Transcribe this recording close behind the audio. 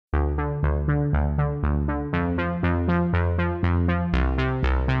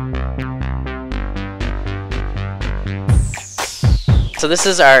So this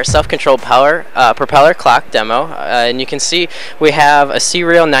is our self-controlled propeller clock demo, and you can see we have a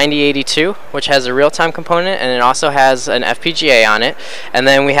CRIO 9082, which has a real-time component, and it also has an FPGA on it. And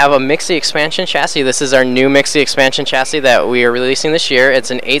then we have a MXI expansion chassis. This is our new MXI expansion chassis that we are releasing this year. It's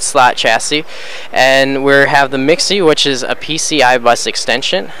an 8-slot chassis, and we have the MXI, which is a PCI bus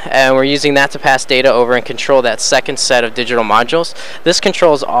extension, and we're using that to pass data over and control that second set of digital modules. This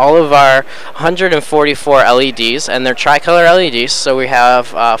controls all of our 144 LEDs, and they're tricolor LEDs, so we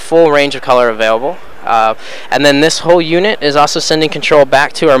have a full range of color available. And then this whole unit is also sending control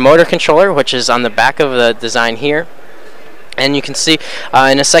back to our motor controller, which is on the back of the design here. And you can see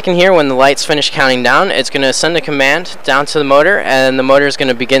in a second here, when the lights finish counting down, it's going to send a command down to the motor, and the motor is going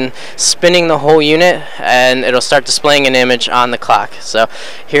to begin spinning the whole unit, and it'll start displaying an image on the clock. So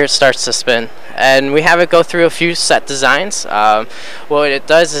here it starts to spin. And we have it go through a few set designs. What it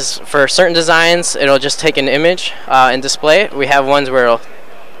does is, for certain designs, it'll just take an image and display it. We have ones where it'll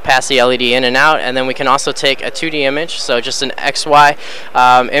pass the LED in and out, and then we can also take a 2D image, so just an XY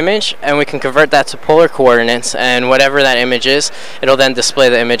image, and we can convert that to polar coordinates, and whatever that image is, it'll then display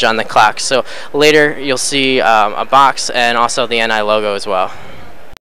the image on the clock. So later you'll see a box and also the NI logo as well.